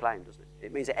being proclaimed, doesn't it?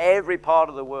 It means that every part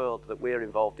of the world that we're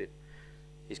involved in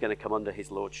is going to come under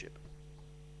his lordship.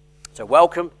 So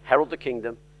welcome, herald the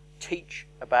kingdom, teach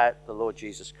about the Lord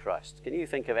Jesus Christ. Can you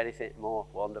think of anything more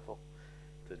wonderful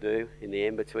to do in the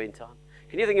in-between time?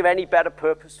 Can you think of any better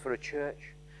purpose for a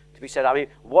church to be said? I mean,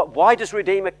 why does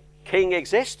Redeemer King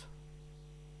exist?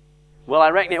 Well, I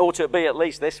reckon it ought to be at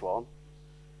least this one.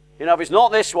 If it's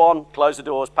not this one, close the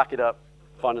doors, pack it up,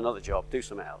 find another job, do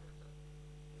something else.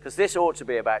 Because this ought to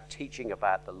be about teaching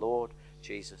about the Lord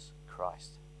Jesus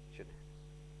Christ, shouldn't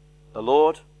it? The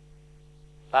Lord,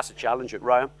 that's a challenge at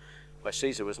Rome, where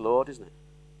Caesar was Lord, isn't it?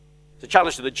 It's a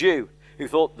challenge to the Jew, who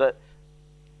thought that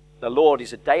the Lord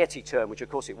is a deity term, which of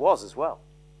course it was as well.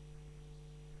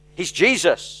 He's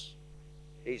Jesus.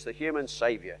 He's the human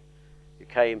Savior who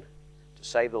came to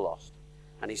save the lost.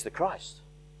 And he's the Christ.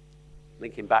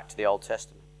 Linking back to the Old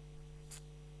Testament.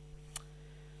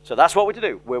 So that's what we're to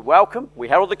do. We're welcome. We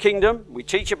herald the kingdom. We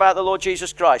teach about the Lord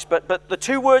Jesus Christ. But the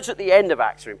two words at the end of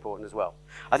Acts are important as well.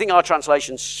 I think our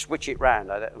translations switch it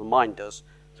round. Mine does,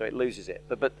 so it loses it.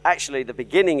 But actually the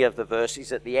beginning of the verse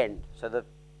is at the end. So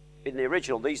in the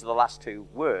original, these are the last two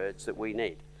words that we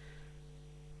need.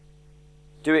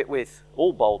 Do it with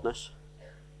all boldness.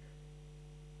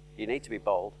 You need to be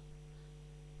bold.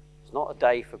 It's not a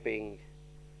day for being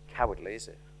cowardly, is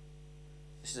it?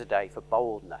 This is a day for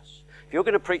boldness. If you're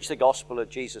going to preach the gospel of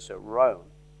Jesus at Rome,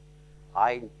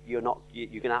 you're going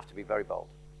to have to be very bold.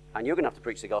 And you're going to have to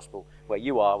preach the gospel where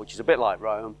you are, which is a bit like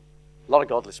Rome, a lot of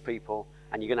godless people,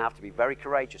 and you're going to have to be very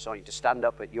courageous, aren't you, to stand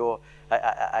up at your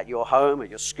home, at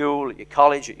your school, at your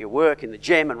college, at your work, in the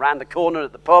gym, and round the corner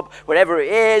at the pub, wherever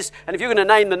it is. And if you're going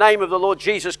to name the name of the Lord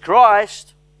Jesus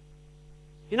Christ,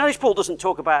 you notice Paul doesn't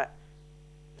talk about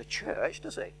the church,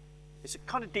 does he? It's a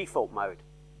kind of default mode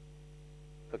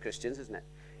for Christians, isn't it?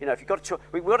 If you've got to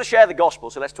we've got to share the gospel,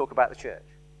 so let's talk about the church.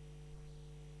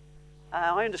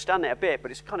 I understand that a bit,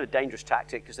 but it's a kind of dangerous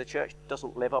tactic, because the church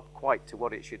doesn't live up quite to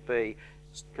what it should be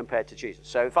compared to Jesus.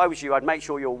 So if I was you, I'd make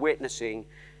sure your witnessing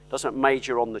doesn't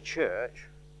major on the church.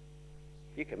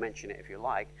 You can mention it if you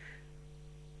like.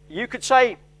 You could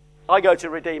say, I go to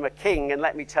Redeemer King, and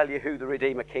let me tell you who the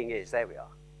Redeemer King is. There we are.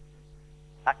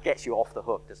 That gets you off the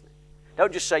hook, doesn't it?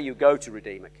 Don't just say you go to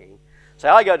Redeemer King. Say,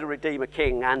 I go to Redeemer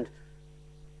King, and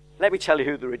let me tell you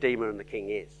who the Redeemer and the King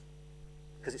is.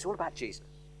 Because it's all about Jesus,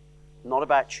 not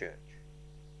about church.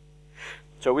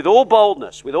 So with all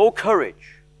boldness, with all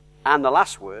courage, and the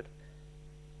last word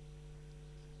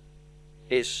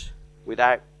is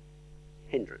without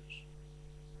hindrance.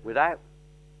 Without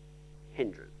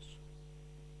hindrance.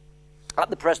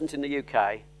 At the present in the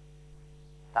UK,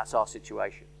 that's our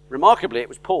situation. Remarkably, it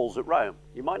was Paul's at Rome.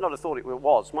 You might not have thought it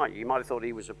was, might you? You might have thought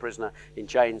he was a prisoner in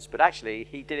chains, but actually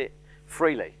he did it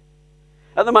freely.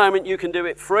 At the moment, you can do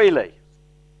it freely.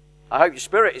 I hope your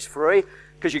spirit is free,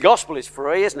 because your gospel is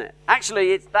free, isn't it?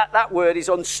 Actually, that word is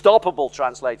unstoppable,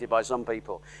 translated by some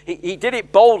people. He did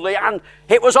it boldly, and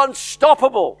it was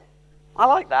unstoppable. I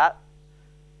like that.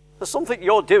 There's something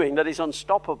you're doing that is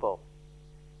unstoppable.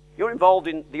 You're involved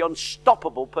in the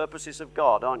unstoppable purposes of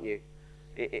God, aren't you?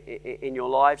 In your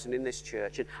lives and in this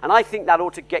church. And I think that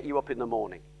ought to get you up in the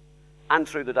morning and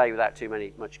through the day without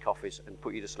much coffees and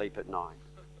put you to sleep at 9.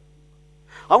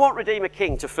 I want Redeemer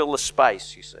King to fill the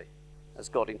space, you see, as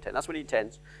God intends. That's what he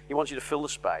intends. He wants you to fill the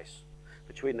space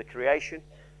between the creation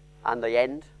and the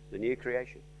end, the new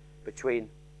creation, between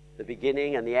the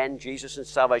beginning and the end, Jesus and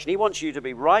salvation. He wants you to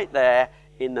be right there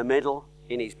in the middle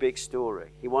in his big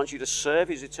story. He wants you to serve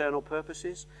his eternal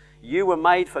purposes. You were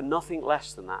made for nothing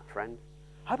less than that, friend.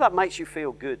 I hope that makes you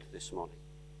feel good this morning.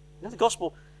 You know, the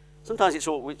gospel, sometimes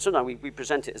we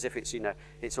present it as if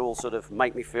it's all sort of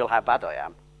make me feel how bad I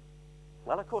am.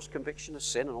 Well, of course, conviction of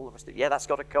sin and all the rest of it, yeah, that's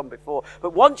got to come before.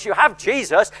 But once you have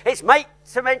Jesus, it's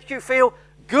to make you feel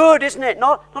good, isn't it?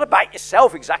 Not about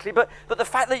yourself exactly, but the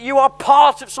fact that you are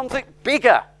part of something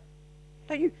bigger.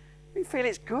 Don't you feel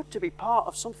it's good to be part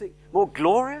of something more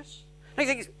glorious? Don't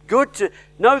you think it's good to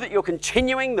know that you're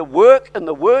continuing the work and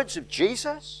the words of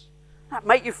Jesus? That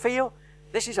make you feel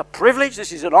this is a privilege,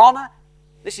 this is an honor,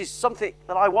 this is something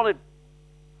that I want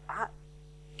to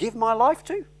give my life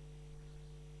to?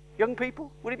 Young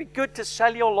people, would it be good to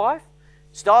sell your life?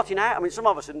 Starting out, I mean, some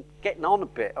of us are getting on a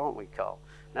bit, aren't we, Carl?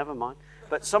 Never mind.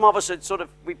 But some of us are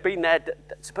we've been there,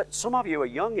 but some of you are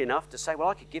young enough to say, well,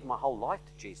 I could give my whole life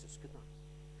to Jesus, couldn't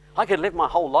I? I could live my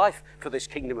whole life for this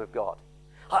kingdom of God.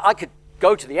 I could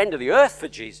go to the end of the earth for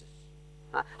Jesus.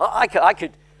 I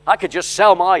could just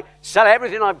sell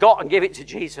everything I've got and give it to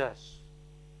Jesus.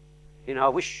 You know, I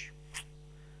wish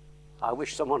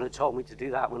someone had told me to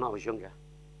do that when I was younger.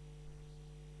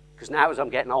 Because now as I'm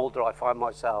getting older, I find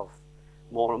myself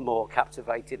more and more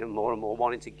captivated and more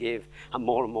wanting to give and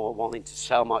more wanting to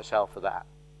sell myself for that.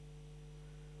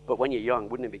 But when you're young,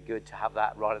 wouldn't it be good to have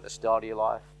that right at the start of your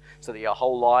life so that your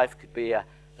whole life could be a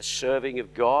serving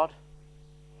of God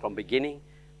from beginning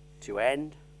to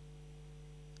end?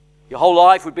 Your whole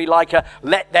life would be like a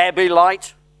let there be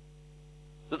light,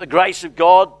 that the grace of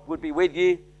God would be with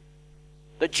you,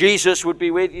 that Jesus would be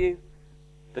with you,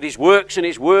 that his works and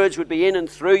his words would be in and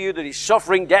through you, that his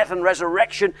suffering, death and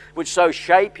resurrection would so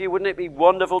shape you. Wouldn't it be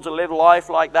wonderful to live life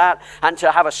like that and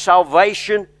to have a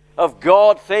salvation of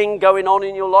God thing going on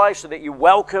in your life so that you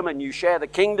welcome and you share the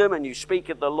kingdom and you speak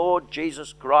of the Lord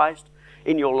Jesus Christ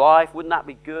in your life? Wouldn't that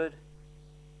be good?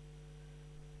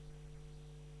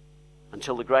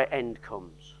 Until the great end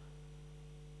comes,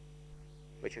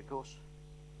 which of course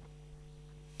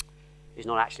is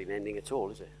not actually an ending at all,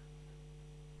 is it?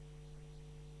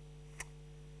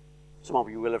 Some of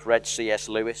you will have read C.S.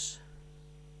 Lewis.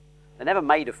 They never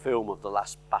made a film of The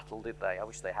Last Battle, did they? I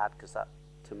wish they had, because that,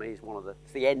 to me, is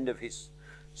it's the end of his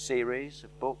series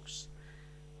of books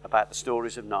about the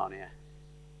stories of Narnia.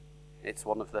 It's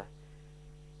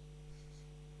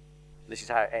this is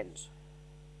how it ends.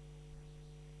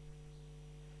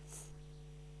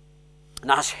 And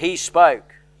as he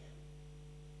spoke,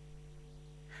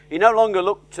 he no longer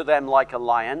looked to them like a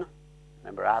lion.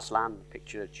 Remember Aslan, the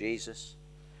picture of Jesus?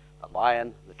 A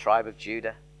lion, the tribe of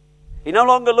Judah. He no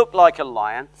longer looked like a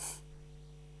lion.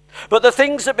 But the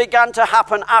things that began to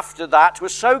happen after that were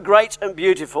so great and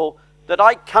beautiful that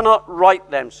I cannot write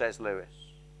them, says Lewis.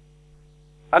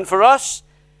 And for us,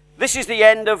 this is the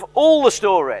end of all the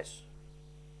stories.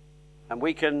 And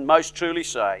we can most truly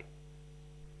say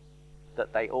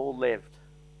that they all lived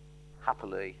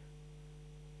happily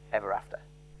ever after.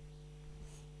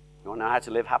 You want to know how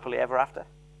to live happily ever after?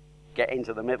 Get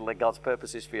into the middle of God's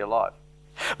purposes for your life.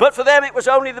 But for them it was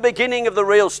only the beginning of the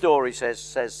real story,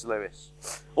 says Lewis.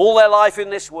 All their life in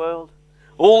this world,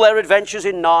 all their adventures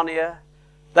in Narnia,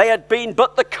 they had been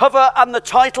but the cover and the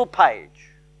title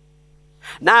page.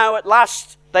 Now at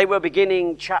last they were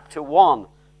beginning chapter 1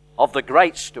 of the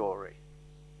great story,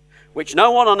 which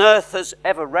no one on earth has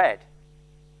ever read,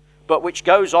 but which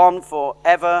goes on for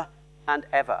ever and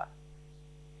ever,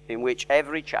 in which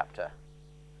every chapter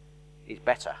is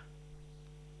better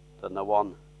than the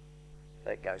one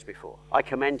that goes before. I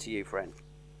commend to you, friend,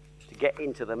 to get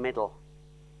into the middle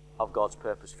of God's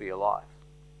purpose for your life.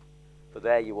 For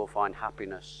there you will find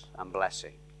happiness and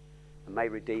blessing. And may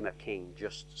Redeemer King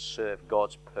just serve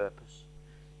God's purpose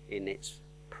in its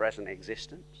present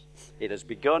existence. It has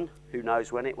begun, who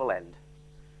knows when it will end.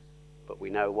 But we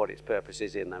know what its purpose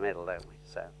is in the middle, don't we?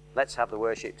 So let's have the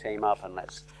worship team up and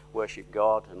let's worship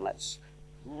God and let's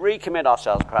recommit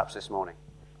ourselves perhaps this morning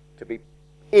to be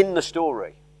in the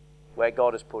story where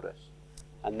God has put us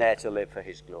and there to live for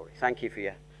his glory. Thank you for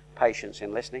your patience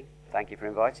in listening. Thank you for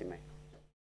inviting me.